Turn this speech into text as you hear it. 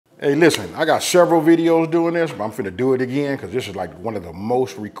Hey, listen, I got several videos doing this, but I'm finna do it again because this is like one of the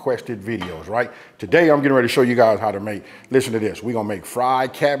most requested videos, right? Today, I'm getting ready to show you guys how to make, listen to this. We're gonna make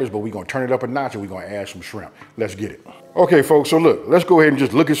fried cabbage, but we're gonna turn it up a notch and we're gonna add some shrimp. Let's get it. Okay, folks, so look, let's go ahead and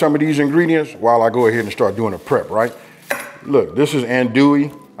just look at some of these ingredients while I go ahead and start doing the prep, right? Look, this is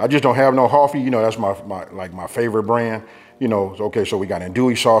andouille. I just don't have no Hoffy, you know, that's my favorite brand. You know, okay, so we got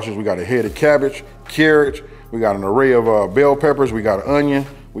andouille sausage, we got a head of cabbage, carrots, we got an array of bell peppers, we got an onion,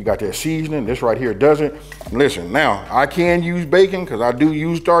 we got that seasoning. This right here doesn't. Listen, now, I can use bacon because I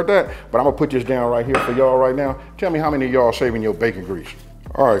do start that, but I'm gonna put this down right here for y'all right now. Tell me how many of y'all saving your bacon grease.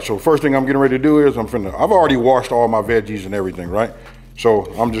 All right, so first thing I'm getting ready to do is I've already washed all my veggies and everything, right? So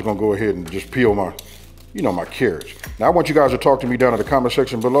I'm just gonna go ahead and just peel my, you know, my carrots. Now I want you guys to talk to me down in the comment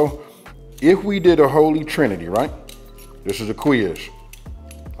section below. If we did a holy trinity, right? This is a quiz.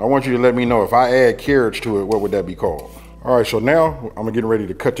 I want you to let me know if I add carrots to it, what would that be called? All right, so now I'm getting ready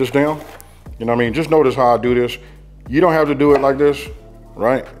to cut this down. You know what I mean? Just notice how I do this. You don't have to do it like this,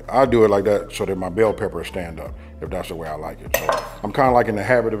 right? I do it like that so that my bell peppers stand up, if that's the way I like it. So I'm kind of like in the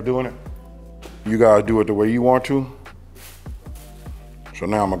habit of doing it. You guys do it the way you want to. So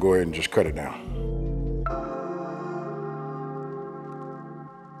now I'm gonna go ahead and just cut it down.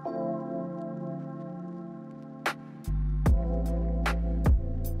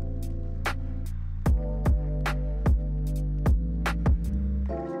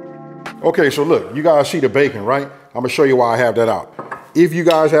 Okay, so look, you guys see the bacon, right? I'm gonna show you why I have that out. If you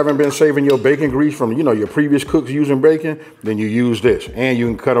guys haven't been saving your bacon grease from, you know, your previous cooks using bacon, then you use this and you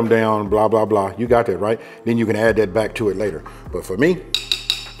can cut them down, blah, blah, blah. You got that, right? Then you can add that back to it later. But for me,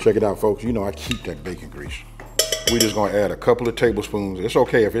 check it out, folks. You know, I keep that bacon grease. We're just gonna add a couple of tablespoons. It's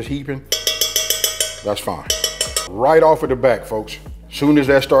okay if it's heaping, that's fine. Right off of the back, folks. Soon as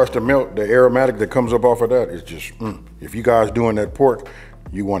that starts to melt, the aromatic that comes up off of that is just, If you guys doing that pork,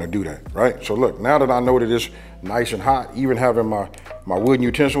 you want to do that, right? So look, now that I know that it's nice and hot, even having my wooden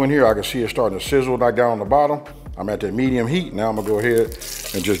utensil in here, I can see it starting to sizzle like down on the bottom. I'm at that medium heat. Now I'm gonna go ahead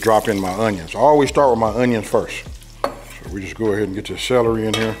and just drop in my onions. I always start with my onions first. So we just go ahead and get the celery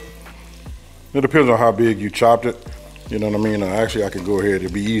in here. It depends on how big you chopped it. You know what I mean? Actually, I could go ahead.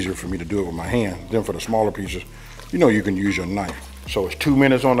 It'd be easier for me to do it with my hand. Then for the smaller pieces, you know, you can use your knife. So it's 2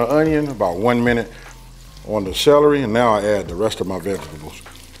 minutes on the onion, about 1 minute on the celery, and now I add the rest of my vegetables.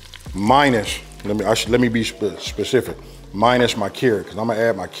 Minus, let me be specific, minus my carrot, because I'm gonna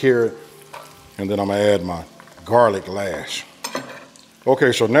add my carrot, and then I'm gonna add my garlic last.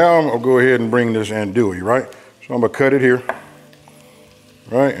 Okay, so now I'm gonna go ahead and bring this andouille, right? So I'm gonna cut it here,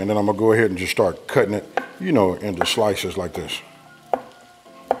 right? And then I'm gonna go ahead and just start cutting it, you know, into slices like this.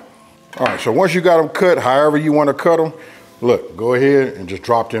 All right, so once you got them cut, however you wanna cut them, look, go ahead and just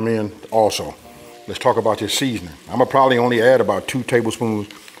drop them in also. Let's talk about this seasoning. I'm gonna probably only add about 2 tablespoons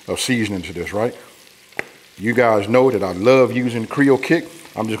of seasoning to this, right? You guys know that I love using Creole Kick.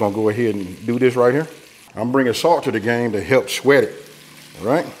 I'm just gonna go ahead and do this right here. I'm bringing salt to the game to help sweat it, all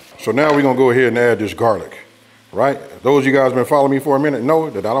right? So now we're gonna go ahead and add this garlic, right? Those of you guys been following me for a minute know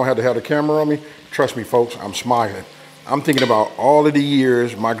that I don't have to have the camera on me. Trust me, folks, I'm smiling. I'm thinking about all of the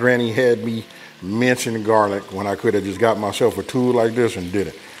years my granny had me mincing garlic when I could have just got myself a tool like this and did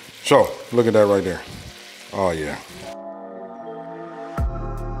it. So, look at that right there. Oh yeah.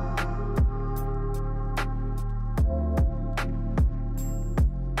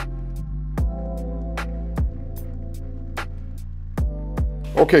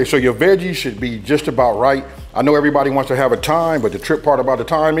 Okay, so your veggies should be just about right. I know everybody wants to have a time, but the trick part about the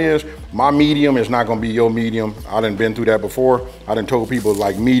time is my medium is not gonna be your medium. I done been through that before. I done told people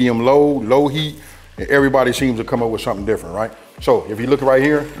like medium low heat, and everybody seems to come up with something different, right? So if you look right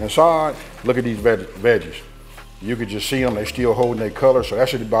here inside, look at these veggies. You can just see them, they still holding their color, so that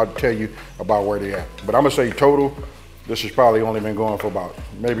should about tell you about where they at. But I'm gonna say total, this has probably only been going for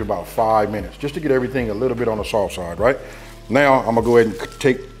maybe about 5 minutes, just to get everything a little bit on the soft side, right? Now I'm gonna go ahead and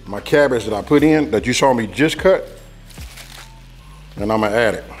take my cabbage that I put in, that you saw me just cut, and I'm gonna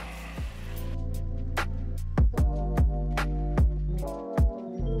add it.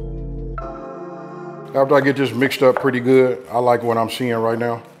 After I get this mixed up pretty good, I like what I'm seeing right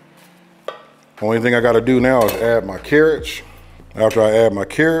now. Only thing I gotta do now is add my carrots. After I add my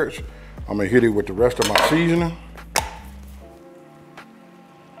carrots, I'm gonna hit it with the rest of my seasoning.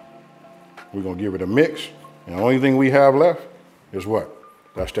 We're gonna give it a mix. And the only thing we have left is what?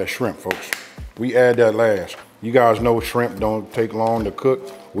 That's that shrimp, folks. We add that last. You guys know shrimp don't take long to cook.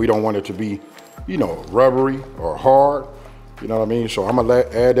 We don't want it to be, you know, rubbery or hard. You know what I mean? So I'm gonna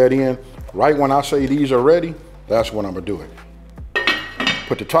add that in. Right when I say these are ready, that's when I'm gonna do it.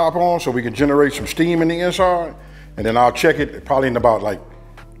 Put the top on so we can generate some steam in the inside, and then I'll check it probably in about like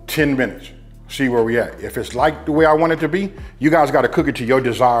 10 minutes. See where we at. If it's like the way I want it to be, you guys got to cook it to your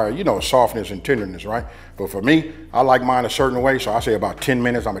desire, you know, softness and tenderness, right? But for me, I like mine a certain way, so I say about 10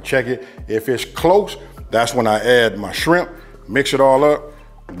 minutes, I'm gonna check it. If it's close, that's when I add my shrimp, mix it all up,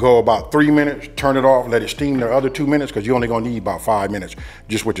 go about 3 minutes, turn it off, let it steam the other 2 minutes, because you're only gonna need about 5 minutes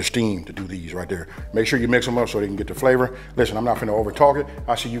just with the steam to do these right there. Make sure you mix them up so they can get the flavor. Listen, I'm not gonna over talk it.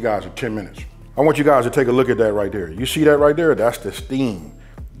 I'll see you guys in 10 minutes. I want you guys to take a look at that right there. You see that right there? That's the steam.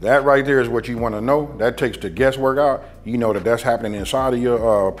 That right there is what you want to know. That takes the guesswork out. You know that that's happening inside of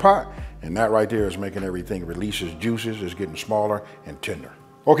your pot, and that right there is making everything releases juices. It's getting smaller and tender.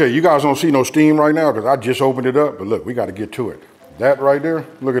 Okay, you guys don't see no steam right now because I just opened it up, but look, we got to get to it. That right there,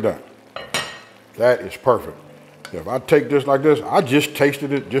 look at that. That is perfect. If I take this like this, I just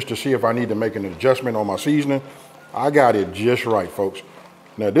tasted it just to see if I need to make an adjustment on my seasoning. I got it just right, folks.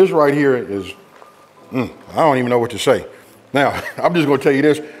 Now this right here is, I don't even know what to say. Now, I'm just gonna tell you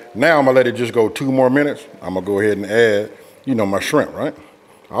this. Now I'm gonna let it just go 2 more minutes. I'm gonna go ahead and add, you know, my shrimp, right?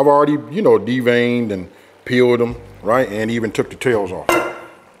 I've already, you know, deveined and peeled them, right? And even took the tails off,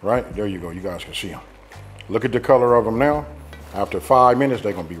 right? There you go, you guys can see them. Look at the color of them now. After 5 minutes,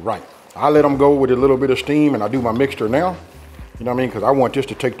 they're gonna be right. I let them go with a little bit of steam and I do my mixture now. You know what I mean? Because I want this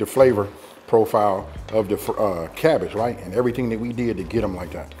to take the flavor profile of the cabbage, right? And everything that we did to get them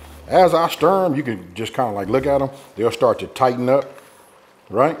like that. As I stir them, you can just kind of like look at them. They'll start to tighten up,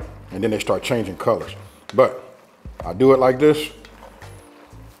 right? And then they start changing colors. But I do it like this.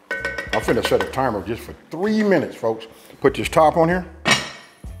 I'm finna set a timer just for 3 minutes, folks. Put this top on here.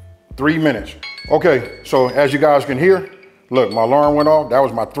 3 minutes. Okay, so as you guys can hear, look, my alarm went off. That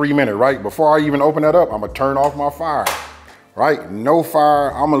was my 3 minute, right? Before I even open that up, I'm gonna turn off my fire. Right, no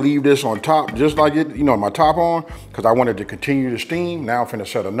fire. I'm gonna leave this on top just like it, you know, my top on, because I wanted to continue to steam. Now I'm finna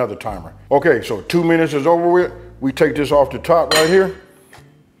set another timer. Okay, so 2 minutes is over with. We take this off the top right here.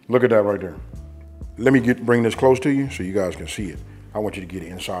 Look at that right there. Let me bring this close to you so you guys can see it. I want you to get it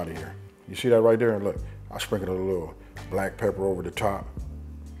inside of here. You see that right there? And look, I sprinkled a little black pepper over the top.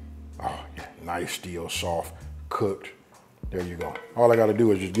 Oh, yeah, nice, still soft, cooked. There you go. All I gotta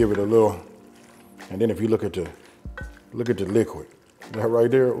do is just give it a little, and then if you look at the liquid. That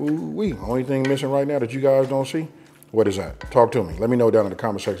right there, ooh-wee. Only thing missing right now that you guys don't see, what is that? Talk to me. Let me know down in the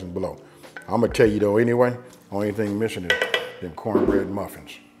comment section below. I'm gonna tell you though anyway, only thing missing is them cornbread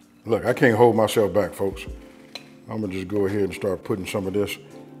muffins. Look, I can't hold myself back, folks. I'm gonna just go ahead and start putting some of this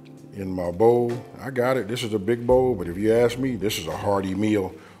in my bowl. I got it, this is a big bowl, but if you ask me, this is a hearty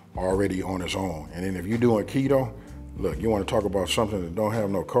meal already on its own. And then if you're doing keto, look, you want to talk about something that don't have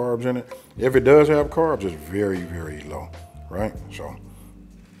no carbs in it. If it does have carbs, it's very, very low, right? So,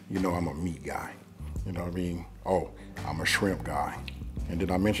 you know I'm a meat guy. You know what I mean? Oh, I'm a shrimp guy. And did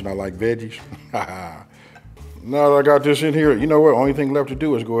I mention I like veggies? Now that I got this in here, you know what? Only thing left to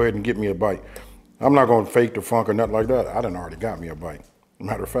do is go ahead and get me a bite. I'm not going to fake the funk or nothing like that. I done already got me a bite.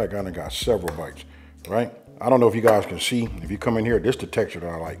 Matter of fact, I done got several bites, right? I don't know if you guys can see. If you come in here, this is the texture that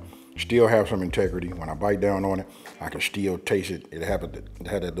I like. Still have some integrity. When I bite down on it, I can still taste it. It had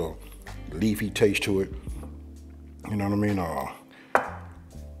that little leafy taste to it. You know what I mean?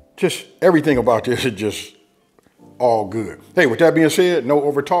 Just everything about this is just all good. Hey, with that being said, no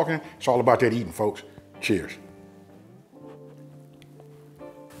over talking. It's all about that eating, folks. Cheers.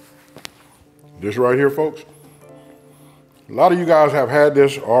 This right here, folks. A lot of you guys have had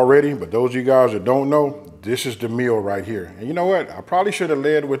this already, but those of you guys that don't know, this is the meal right here. And you know what? I probably should have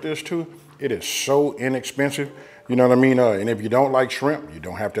led with this too. It is so inexpensive. You know what I mean? And if you don't like shrimp, you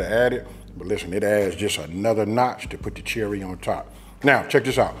don't have to add it. But listen, it adds just another notch to put the cherry on top. Now, check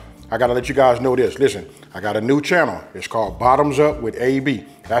this out. I gotta let you guys know this. Listen, I got a new channel. It's called Bottoms Up with AB.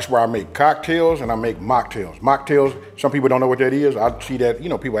 That's where I make cocktails and I make mocktails. Mocktails, some people don't know what that is. I see that, you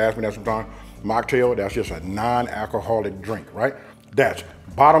know, people ask me that sometimes. Mocktail, that's just a non-alcoholic drink, right? That's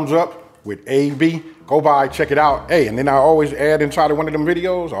Bottoms Up with AB. Go by, check it out. Hey, and then I always add inside of one of them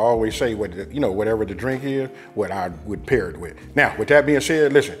videos, I always say what, you know, whatever the drink is, what I would pair it with. Now, with that being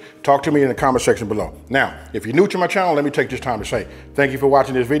said, listen, talk to me in the comment section below. Now, if you're new to my channel, let me take this time to say thank you for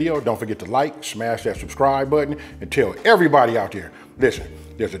watching this video. Don't forget to like, smash that subscribe button, and tell everybody out there, listen,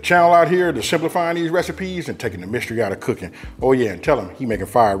 there's a channel out here that's simplifying these recipes and taking the mystery out of cooking. Oh yeah, and tell him he making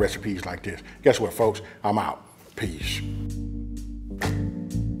fire recipes like this. Guess what, folks? I'm out. Peace.